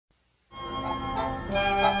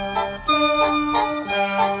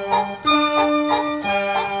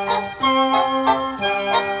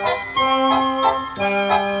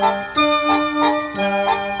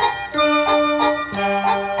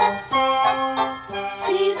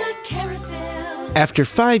After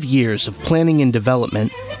 5 years of planning and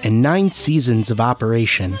development and 9 seasons of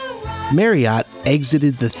operation, Marriott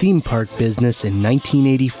exited the theme park business in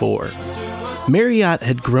 1984. Marriott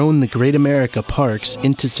had grown the Great America Parks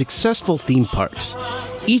into successful theme parks,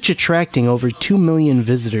 each attracting over 2 million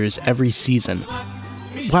visitors every season.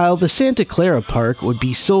 While the Santa Clara Park would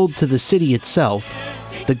be sold to the city itself,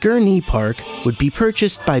 the Gurnee Park would be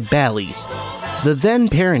purchased by Bally's, the then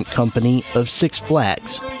parent company of Six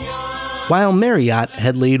Flags. While Marriott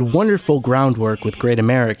had laid wonderful groundwork with Great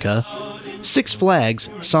America, Six Flags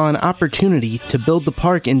saw an opportunity to build the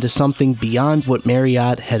park into something beyond what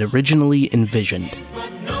Marriott had originally envisioned.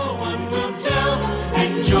 No one will tell.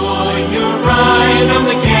 Enjoy your ride on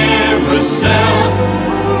the carousel.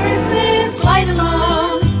 Horses glide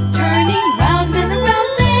along, turning round and around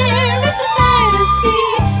there. It's a fantasy,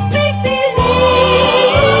 make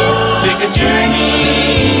believe. Take a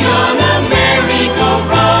journey on a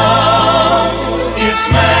merry-go-round. It's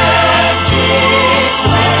magic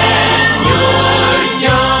when you're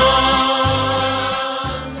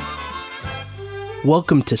young.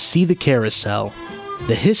 Welcome to See the Carousel,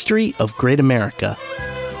 the history of Great America.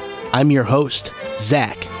 I'm your host,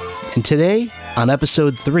 Zach, and today, on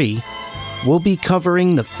episode 3, we'll be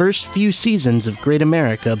covering the first few seasons of Great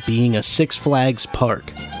America being a Six Flags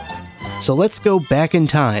park. So let's go back in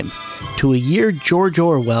time to a year George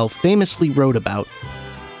Orwell famously wrote about.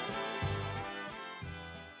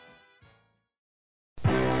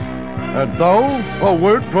 And now, a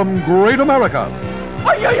word from Great America.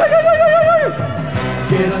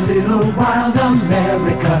 Get a little wild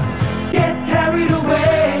America, get carried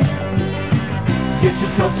away. Get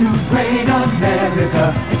yourself to Great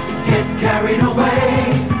America, get carried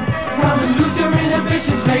away. Come and lose your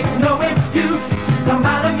inhibitions, make no excuse. Come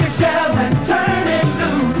out of your shell and turn it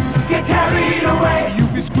loose. Get carried away. You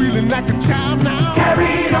be squealing like a child now.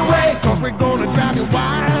 Carried away. Cause we're gonna drive you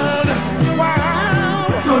wild,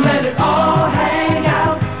 wild. So let it all hang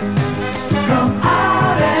out. Come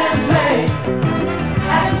out and play.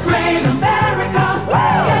 And Great America,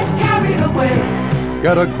 get carried away.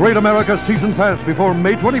 Get a Great America season pass before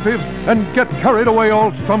May 25th and get carried away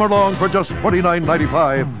all summer long for just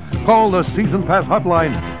 $29.95. Call the Season Pass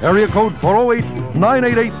hotline, area code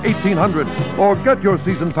 408-988-1800, or get your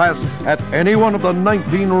season pass at any one of the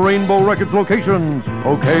 19 Rainbow Records locations,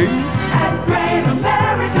 okay? And Great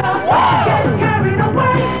America, get carried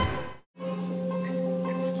away.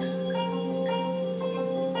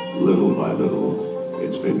 Little by little,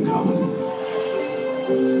 it's been coming.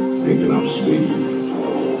 Picking up speed.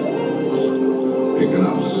 Picking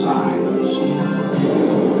up size.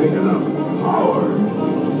 Picking up power.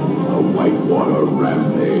 A whitewater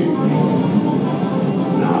rampage.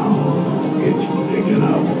 Now, it's picking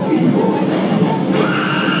up people.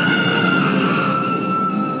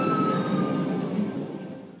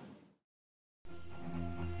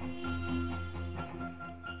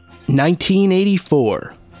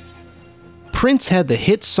 1984. Prince had the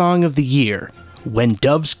hit song of the year, When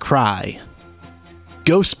Doves Cry.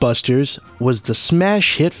 Ghostbusters was the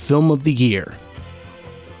smash hit film of the year.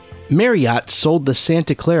 Marriott sold the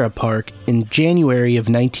Santa Clara Park in January of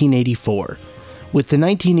 1984, with the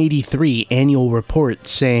 1983 annual report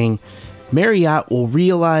saying, Marriott will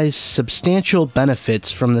realize substantial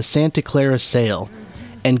benefits from the Santa Clara sale,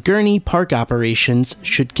 and Gurnee Park operations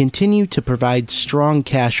should continue to provide strong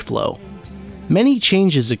cash flow. Many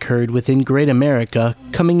changes occurred within Great America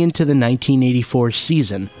coming into the 1984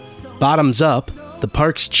 season. Bottoms Up, the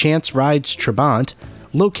park's Chance Rides Trabant,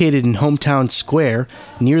 located in Hometown Square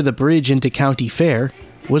near the bridge into County Fair,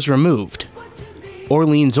 was removed.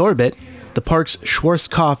 Orleans Orbit, the park's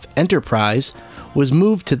Schwarzkopf Enterprise, was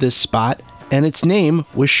moved to this spot and its name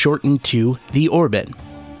was shortened to The Orbit.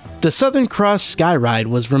 The Southern Cross Sky Ride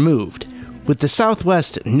was removed, with the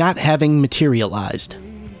Southwest not having materialized.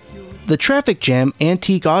 The Traffic Jam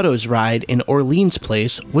Antique Autos ride in Orleans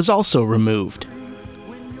Place was also removed.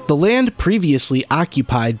 The land previously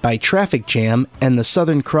occupied by Traffic Jam and the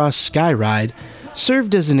Southern Cross Sky Ride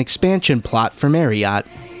served as an expansion plot for Marriott.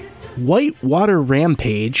 Whitewater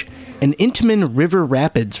Rampage, an Intamin River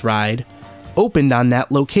Rapids ride, opened on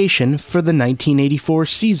that location for the 1984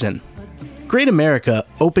 season. Great America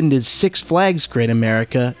opened as Six Flags Great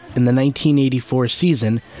America in the 1984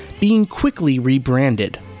 season, being quickly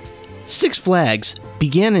rebranded. Six Flags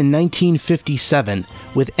began in 1957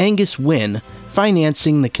 with Angus Wynn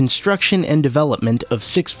financing the construction and development of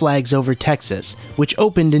Six Flags Over Texas, which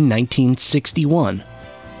opened in 1961.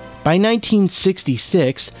 By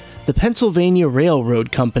 1966, the Pennsylvania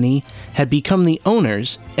Railroad Company had become the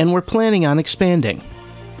owners and were planning on expanding.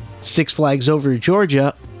 Six Flags Over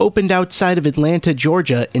Georgia opened outside of Atlanta,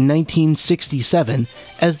 Georgia in 1967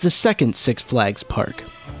 as the second Six Flags park.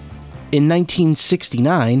 In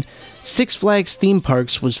 1969, Six Flags Theme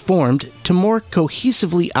Parks was formed to more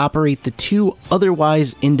cohesively operate the two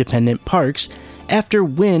otherwise independent parks after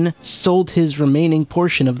Wynn sold his remaining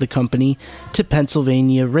portion of the company to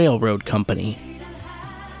Pennsylvania Railroad Company.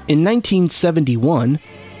 In 1971,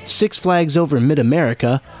 Six Flags Over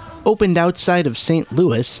Mid-America opened outside of St.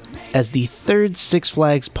 Louis as the third Six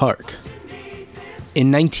Flags park.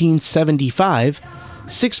 In 1975,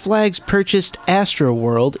 Six Flags purchased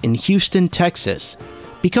Astroworld in Houston, Texas,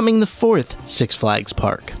 becoming the fourth Six Flags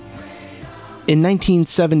park. In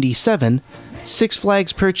 1977, Six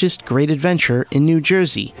Flags purchased Great Adventure in New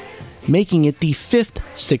Jersey, making it the fifth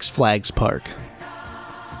Six Flags park.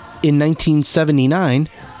 In 1979,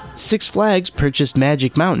 Six Flags purchased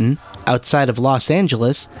Magic Mountain, outside of Los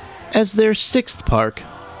Angeles, as their sixth park.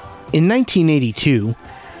 In 1982,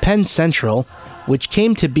 Penn Central, which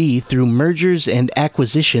came to be through mergers and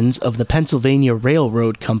acquisitions of the Pennsylvania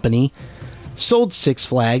Railroad Company, sold Six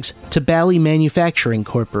Flags to Bally Manufacturing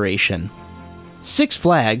Corporation. Six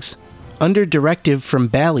Flags, under directive from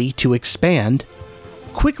Bally to expand,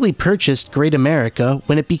 quickly purchased Great America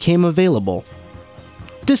when it became available.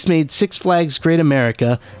 This made Six Flags Great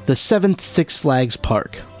America the seventh Six Flags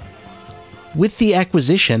park. With the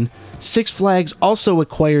acquisition, Six Flags also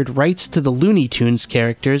acquired rights to the Looney Tunes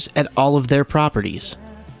characters at all of their properties.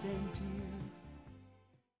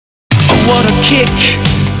 What a kick!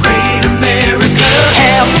 Great America!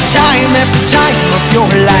 Have the time of your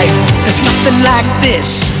life. There's nothing like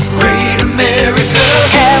this. Great America!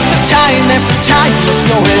 Have the time of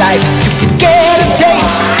your life. You can get a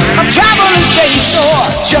taste of travel in space, or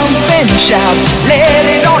jump and shout, let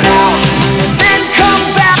it all out, and then come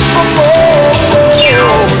back for more.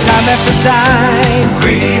 Time after time.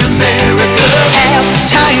 Great America! Have the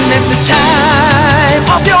time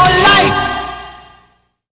of your life.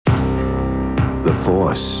 The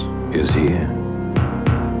Force is here.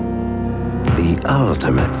 The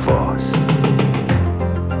ultimate force.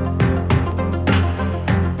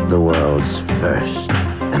 The world's first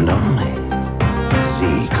and only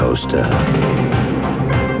Z-Coaster.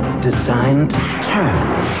 Designed to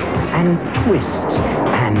turn and twist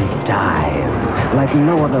and dive like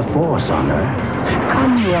no other force on Earth.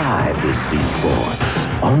 Come ride the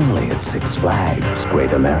Z-Force only at Six Flags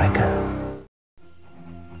Great America.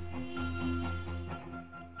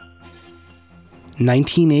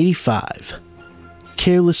 1985,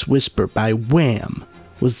 Careless Whisper by Wham!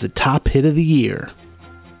 Was the top hit of the year.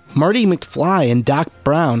 Marty McFly and Doc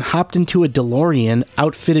Brown hopped into a DeLorean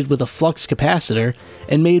outfitted with a flux capacitor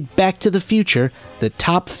and made Back to the Future the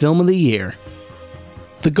top film of the year.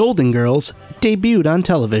 The Golden Girls debuted on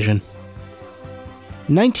television.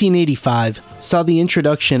 1985 saw the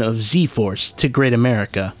introduction of Z-Force to Great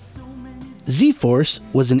America. Z-Force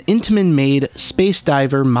was an Intamin-made space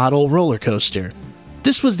diver model roller coaster.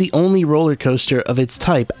 This was the only roller coaster of its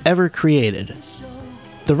type ever created.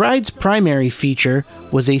 The ride's primary feature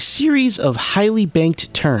was a series of highly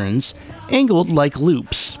banked turns, angled like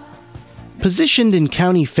loops. Positioned in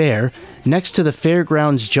County Fair, next to the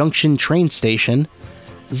Fairgrounds Junction train station,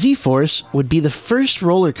 Z-Force would be the first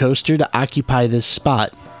roller coaster to occupy this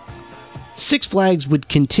spot. Six Flags would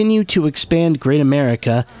continue to expand Great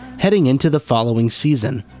America heading into the following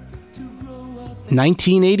season.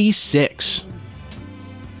 1986.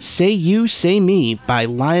 Say You, Say Me by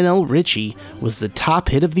Lionel Richie was the top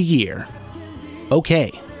hit of the year.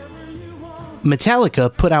 Okay.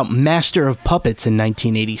 Metallica put out Master of Puppets in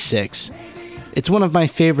 1986. It's one of my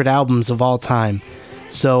favorite albums of all time,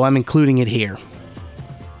 so I'm including it here.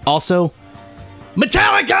 Also,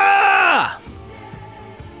 Metallica!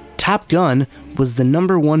 Top Gun was the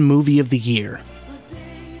 #1 movie of the year.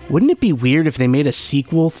 Wouldn't it be weird if they made a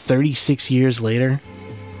sequel 36 years later?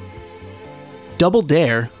 Double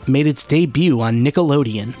Dare made its debut on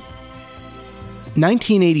Nickelodeon.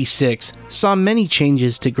 1986 saw many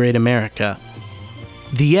changes to Great America.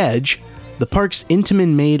 The Edge, the park's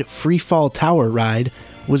Intamin-made free-fall tower ride,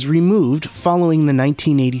 was removed following the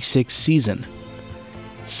 1986 season.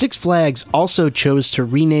 Six Flags also chose to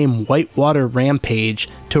rename Whitewater Rampage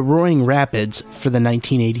to Roaring Rapids for the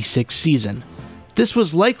 1986 season. This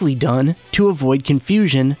was likely done to avoid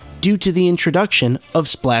confusion due to the introduction of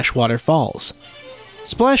Splashwater Falls.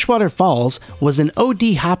 Splashwater Falls was an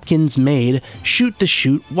O.D. Hopkins-made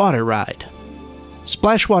shoot-the-chute water ride.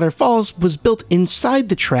 Splashwater Falls was built inside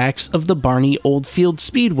the tracks of the Barney Oldfield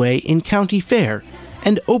Speedway in County Fair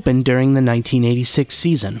and opened during the 1986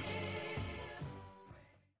 season.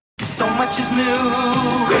 So much is new.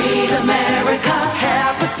 Great America,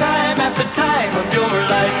 have the time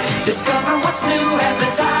Discover what's new at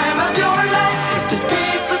the time of your life. If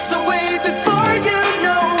today slips away before you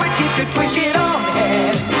know it, keep your trinket on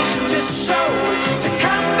hand. Just show it to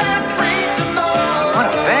come back free tomorrow.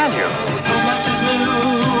 What a value. So much is new.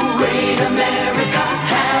 Great America,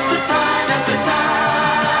 have the time at the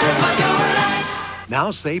time of your life.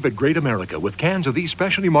 Now save at Great America with cans of these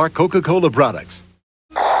specially marked Coca-Cola products.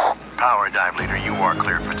 Power dive leader, you are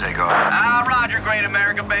cleared for takeoff. Roger, Great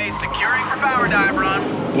America Base, securing for power dive run.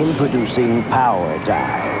 Introducing Power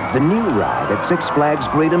Dive, the new ride at Six Flags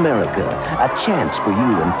Great America. A chance for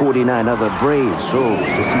you and 49 other brave souls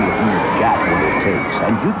to see if you've got what it takes.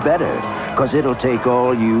 And you'd better, because it'll take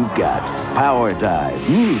all you've got. Power Dive,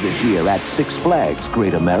 new this year at Six Flags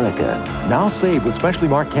Great America. Now save with specially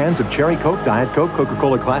marked cans of Cherry Coke, Diet Coke,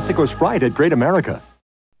 Coca-Cola Classic, or Sprite at Great America.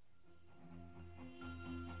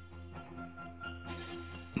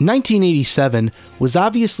 1987 was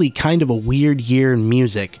obviously kind of a weird year in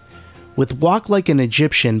music, with Walk Like an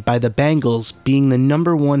Egyptian by the Bangles being the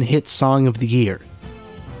 #1 hit song of the year.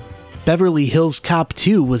 Beverly Hills Cop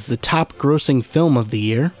 2 was the top grossing film of the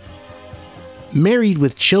year. Married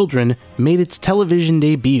with Children made its television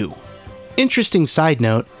debut. Interesting side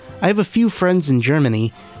note, I have a few friends in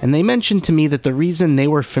Germany, and they mentioned to me that the reason they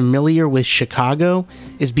were familiar with Chicago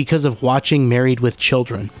is because of watching Married with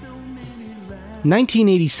Children.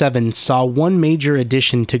 1987 saw one major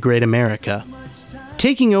addition to Great America.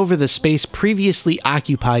 Taking over the space previously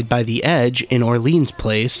occupied by the Edge in Orleans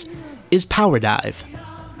Place is Power Dive.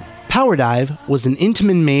 Power Dive was an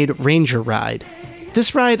Intamin-made Ranger ride.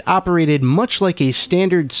 This ride operated much like a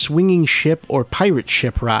standard swinging ship or pirate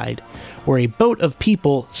ship ride, where a boat of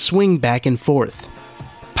people swing back and forth.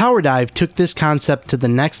 Power Dive took this concept to the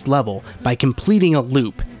next level by completing a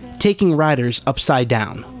loop, taking riders upside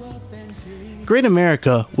down. Great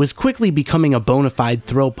America was quickly becoming a bona fide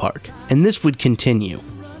thrill park, and this would continue.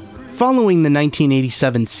 Following the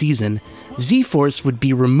 1987 season, Z-Force would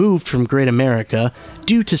be removed from Great America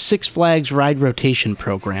due to Six Flags Ride Rotation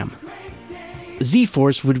Program.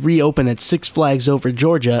 Z-Force would reopen at Six Flags Over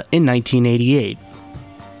Georgia in 1988.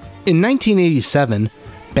 In 1987,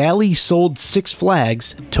 Bally sold Six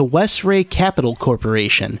Flags to Westray Capital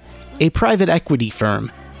Corporation, a private equity firm,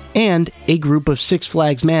 and a group of Six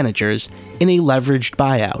Flags managers in a leveraged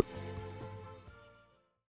buyout.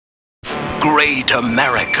 Great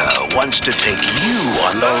America wants to take you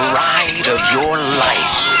on the ride of your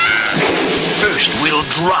life. First, we'll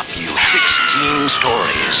drop you 16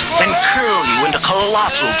 stories, then curl you into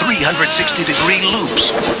colossal 360-degree loops.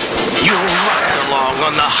 You'll ride along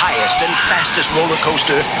on the highest and fastest roller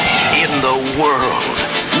coaster in the world.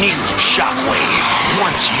 New Shockwave.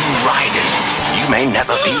 Once you ride it, you may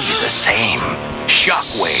never be the same.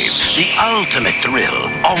 Shockwave, the ultimate thrill,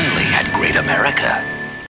 only at Great America.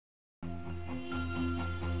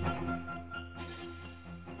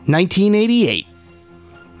 1988.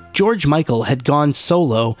 George Michael had gone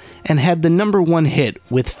solo and had the #1 hit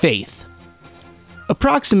with Faith.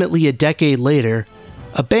 Approximately a decade later,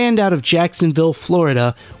 a band out of Jacksonville,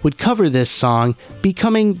 Florida would cover this song,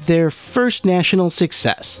 becoming their first national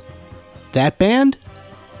success. That band?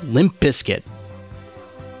 Limp Bizkit.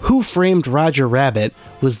 Who Framed Roger Rabbit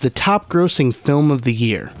was the top grossing film of the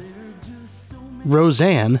year.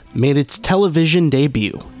 Roseanne made its television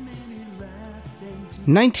debut.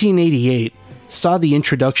 1988 saw the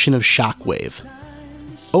introduction of Shockwave.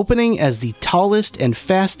 Opening as the tallest and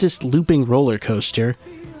fastest looping roller coaster,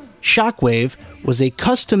 Shockwave was a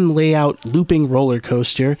custom layout looping roller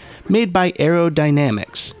coaster made by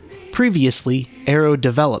Aerodynamics, previously Aero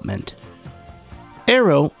Development.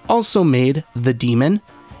 Aero also made The Demon,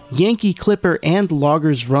 Yankee Clipper and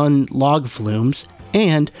Loggers Run log flumes,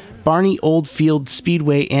 and Barney Oldfield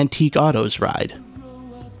Speedway Antique Autos ride.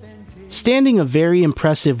 Standing a very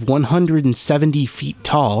impressive 170 feet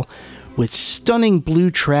tall, with stunning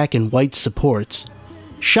blue track and white supports,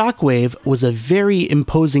 Shockwave was a very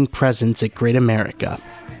imposing presence at Great America.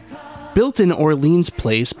 Built in Orleans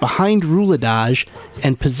Place behind Rouladage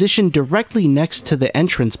and positioned directly next to the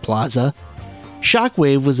entrance plaza,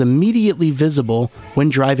 Shockwave was immediately visible when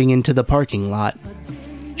driving into the parking lot.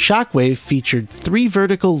 Shockwave featured 3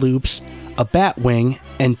 vertical loops, a bat wing,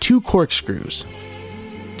 and 2 corkscrews.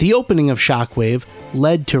 The opening of Shockwave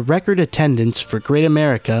led to record attendance for Great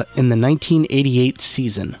America in the 1988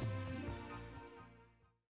 season.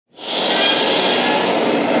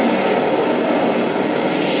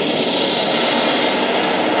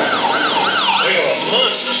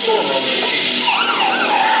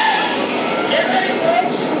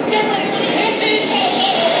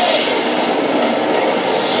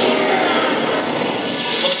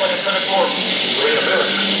 Looks like a Senate floor. Great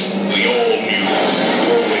America. We all knew.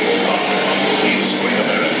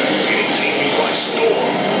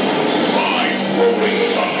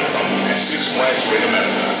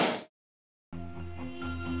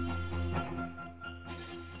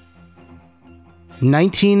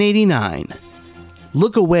 1989.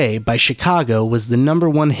 Look Away by Chicago was the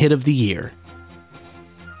 #1 hit of the year.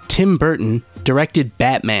 Tim Burton directed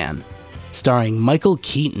Batman, starring Michael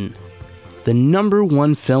Keaton, the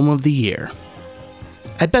 #1 film of the year.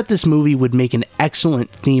 I bet this movie would make an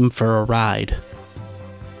excellent theme for a ride.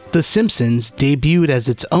 The Simpsons debuted as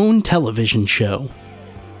its own television show.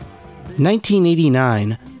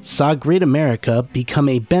 1989 saw Great America become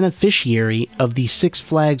a beneficiary of the Six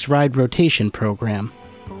Flags Ride Rotation program.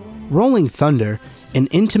 Rolling Thunder, an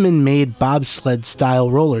Intamin-made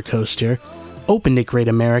bobsled-style roller coaster, opened at Great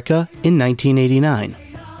America in 1989.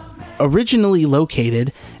 Originally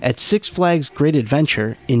located at Six Flags Great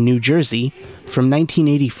Adventure in New Jersey from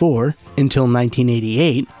 1984 until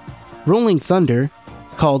 1988, Rolling Thunder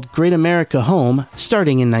called Great America home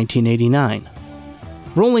starting in 1989.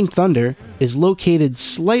 Rolling Thunder is located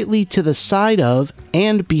slightly to the side of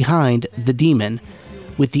and behind the Demon,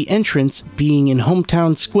 with the entrance being in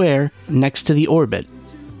Hometown Square next to the Orbit.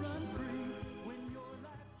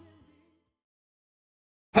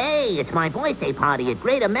 Hey, it's my birthday party at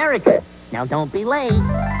Great America. Now don't be late.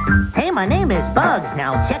 Hey, my name is Bugs.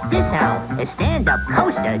 Now check this out. A stand-up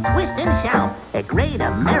coaster, twist and shout. At Great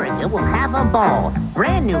America, we'll have a ball.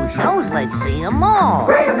 Brand new shows, let's see them all.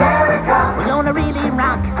 Great America! We're gonna really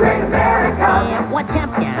rock. Great America! Yeah, what's up,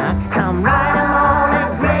 Doc? Come ride along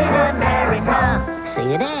at Great America.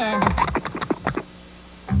 See you there.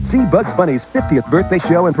 See Bugs Bunny's 50th birthday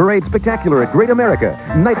show and parade spectacular at Great America,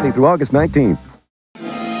 nightly through August 19th.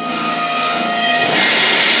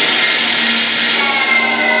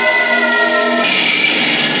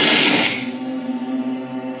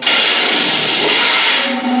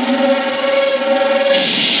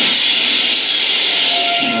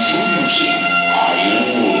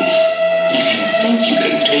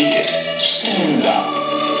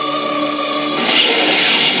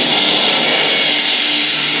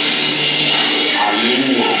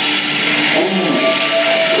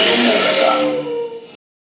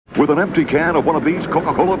 With an empty can of one of these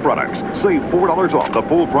Coca-Cola products, save $4 off the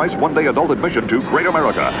full price one-day adult admission to Great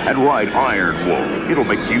America and ride Iron Wolf. It'll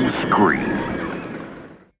make you scream.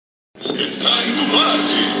 It's time to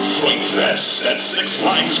party! Fright Fest at Six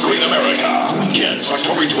Flags Great America. Weekends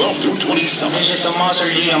October 12th through 27th. This is the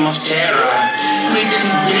mausoleum of terror. We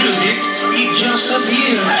didn't build it, it just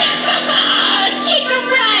appeared. Take a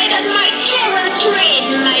ride on my terror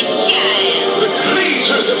train, my child. The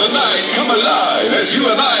creatures of the night come alive as you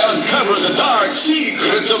and I uncover the dark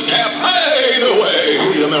secrets of Camp Hideaway.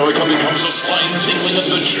 Great America becomes a spine-tingling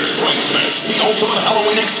adventure. Fright Fest, the ultimate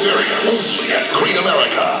Halloween experience. Only at Great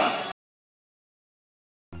America.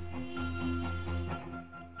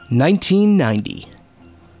 1990.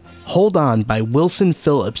 Hold On by Wilson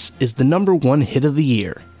Phillips is the #1 hit of the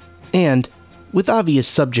year, and, with obvious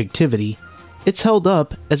subjectivity, it's held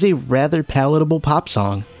up as a rather palatable pop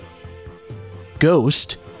song.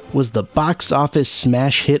 Ghost was the box office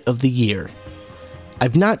smash hit of the year.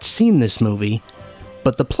 I've not seen this movie,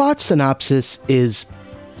 but the plot synopsis is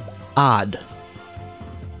odd.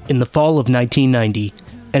 In the fall of 1990,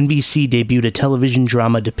 NBC debuted a television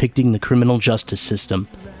drama depicting the criminal justice system.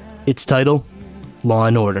 Its title, Law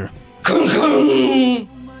and Order.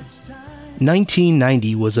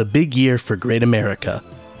 1990 was a big year for Great America.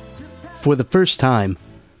 For the first time,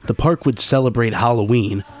 the park would celebrate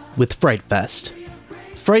Halloween with Fright Fest.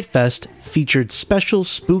 Fright Fest featured special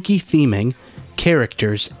spooky theming,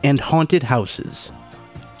 characters, and haunted houses.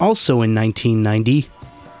 Also in 1990,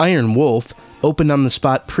 Iron Wolf opened on the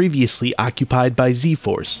spot previously occupied by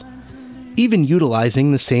Z-Force, even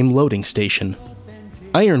utilizing the same loading station.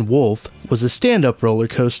 Iron Wolf was a stand-up roller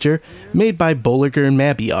coaster made by Bolliger and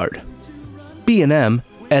Mabillard. B&M,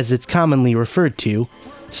 as it's commonly referred to,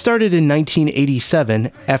 started in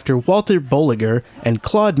 1987 after Walter Bolliger and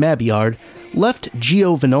Claude Mabillard left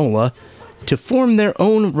Gio Vinola to form their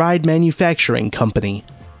own ride manufacturing company.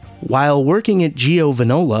 While working at Gio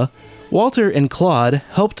Vinola, Walter and Claude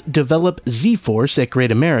helped develop Z-Force at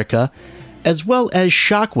Great America, as well as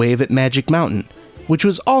Shockwave at Magic Mountain, which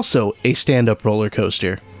was also a stand-up roller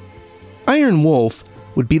coaster. Iron Wolf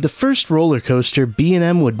would be the first roller coaster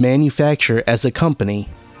B&M would manufacture as a company.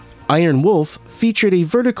 Iron Wolf featured a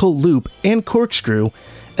vertical loop and corkscrew,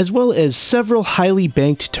 as well as several highly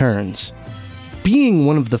banked turns. Being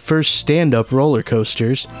one of the first stand-up roller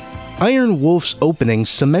coasters, Iron Wolf's opening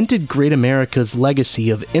cemented Great America's legacy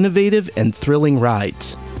of innovative and thrilling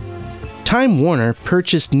rides. Time Warner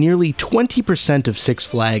purchased nearly 20% of Six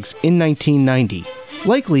Flags in 1990,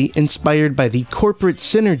 likely inspired by the corporate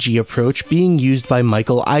synergy approach being used by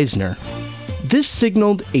Michael Eisner. This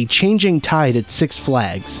signaled a changing tide at Six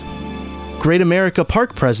Flags. Great America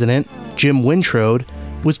Park President Jim Wintrode,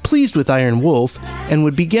 was pleased with Iron Wolf and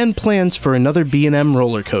would begin plans for another B&M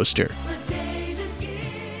roller coaster.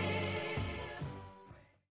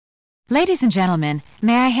 Ladies and gentlemen,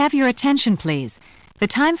 may I have your attention, please? The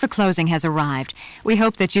time for closing has arrived. We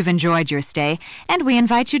hope that you've enjoyed your stay, and we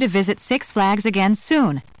invite you to visit Six Flags again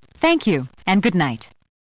soon. Thank you, and good night.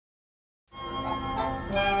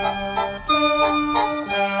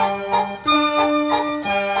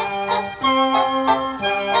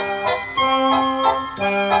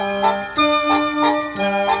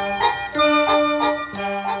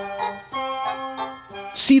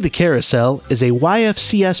 See the Carousel is a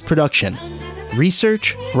YFCS production.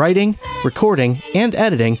 Research, writing, recording, and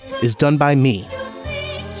editing is done by me.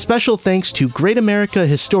 Special thanks to Great America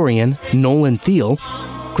historian Nolan Thiel,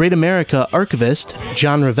 Great America archivist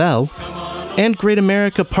John Revelle, and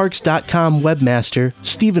GreatAmericaParks.com webmaster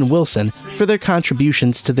Stephen Wilson for their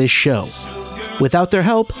contributions to this show. Without their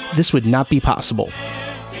help, this would not be possible.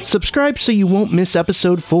 Subscribe so you won't miss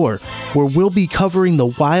episode 4, where we'll be covering the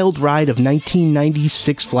wild ride of 1990's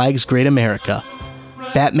Six Flags Great America.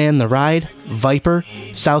 Batman the Ride, Viper,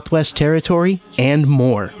 Southwest Territory, and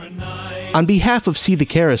more. On behalf of See the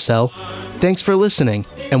Carousel, thanks for listening,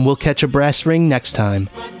 and we'll catch a brass ring next time.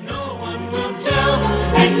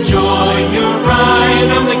 Enjoy your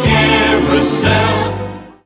ride on the carousel.